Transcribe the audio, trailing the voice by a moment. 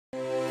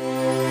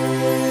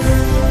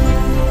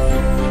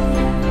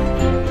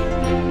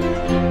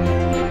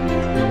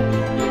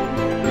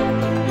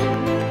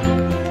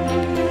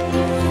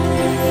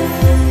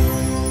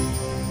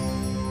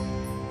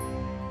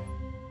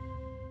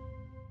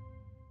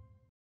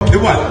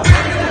what?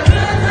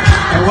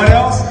 And what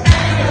else?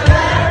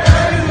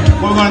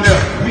 What are we going to do?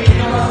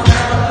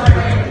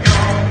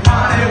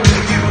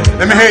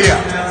 Let me hear you.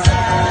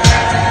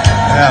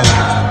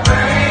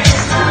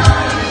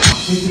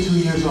 52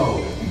 years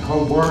old. And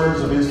her words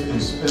of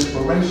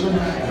inspiration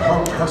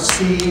and her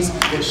seeds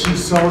that she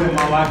sowed in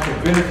my life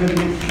that benefited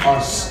me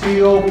are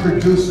still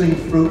producing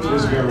fruit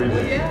this very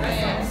day.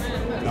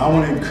 And I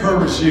want to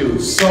encourage you,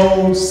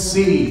 sow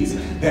seeds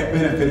that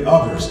benefit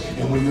others.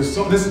 And when you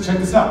sow, listen, check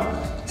this out.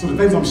 So the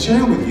things I'm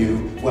sharing with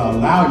you will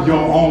allow your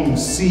own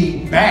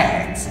seed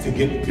bags to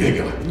get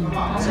bigger.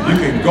 So you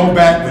can go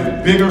back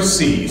with bigger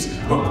seeds,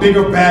 a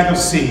bigger bag of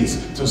seeds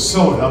to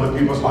sow in other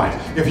people's lives.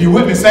 If you're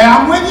with me, say,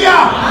 I'm with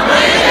ya!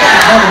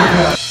 I'm with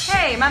ya!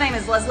 Hey, my name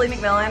is Leslie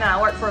McMillan. I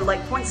work for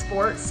Lake Point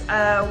Sports.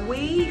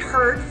 We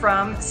heard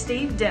from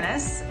Steve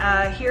Dennis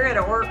here at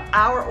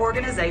our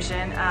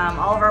organization.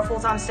 All of our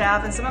full-time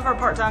staff and some of our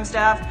part-time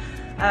staff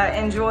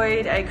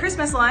enjoyed a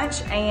Christmas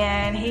lunch,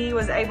 and he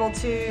was able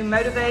to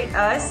motivate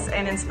us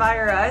and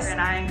inspire us. And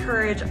I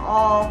encourage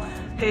all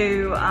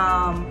who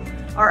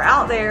are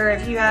out there,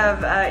 if you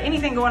have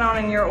anything going on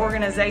in your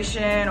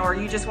organization, or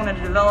you just want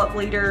to develop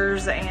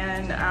leaders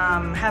and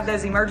have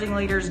those emerging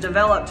leaders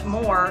developed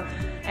more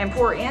and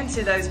pour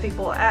into those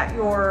people at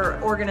your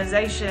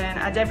organization,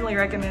 I definitely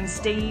recommend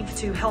Steve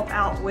to help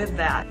out with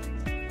that.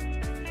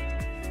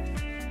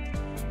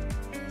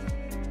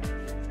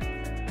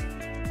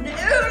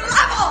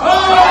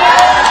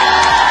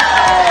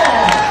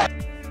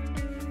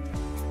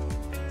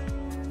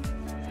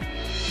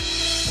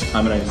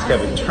 My name is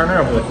Kevin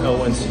Turner. I'm with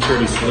Owen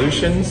Security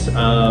Solutions.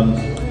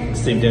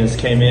 Steve Dennis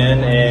came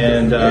in,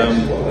 and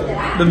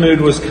the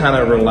mood was kind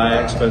of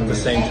relaxed, but at the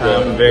same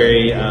time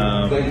very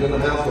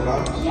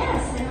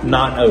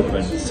not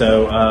open.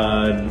 So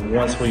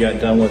once we got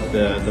done with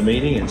the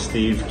meeting and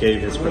Steve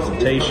gave his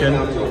presentation,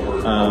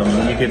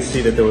 you could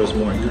see that there was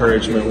more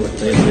encouragement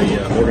within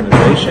the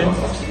organization.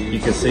 You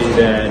could see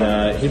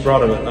that he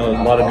brought a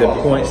lot of good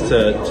points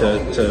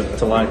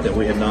to light that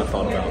we had not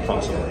thought about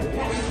possibly.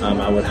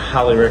 I would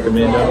highly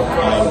recommend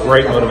him.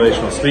 Great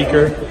motivational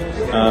speaker,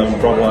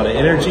 brought a lot of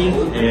energy,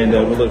 and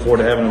we look forward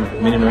to having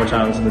him many more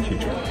times in the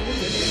future.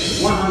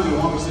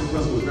 101%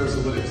 principle is very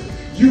simple.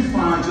 You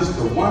find just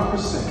the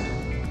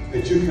 1%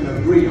 that you can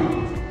agree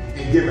on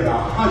and give it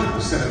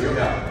 100% of your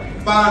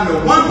effort. Find the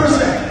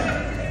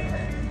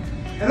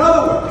 1%. In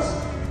other words,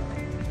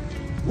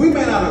 we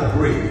may not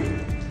agree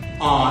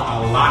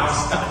on a lot of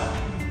stuff,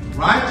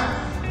 right?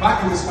 If I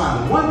can just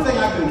find one thing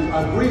I can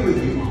agree with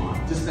you on,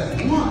 just that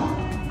one,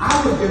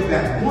 I would give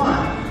that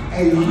one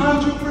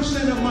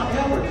 100% of my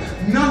effort,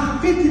 not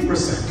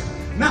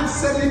 50%, not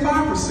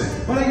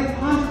 75%, but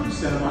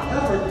 100% of my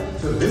effort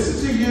to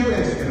listen to you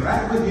and to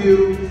interact with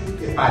you.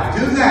 If I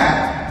do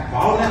that,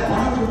 follow that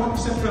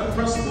 101%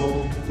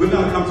 principle, we're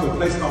going to come to a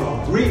place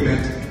called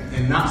agreement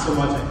and not so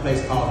much a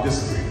place called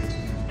disagreement.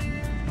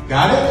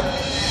 Got it?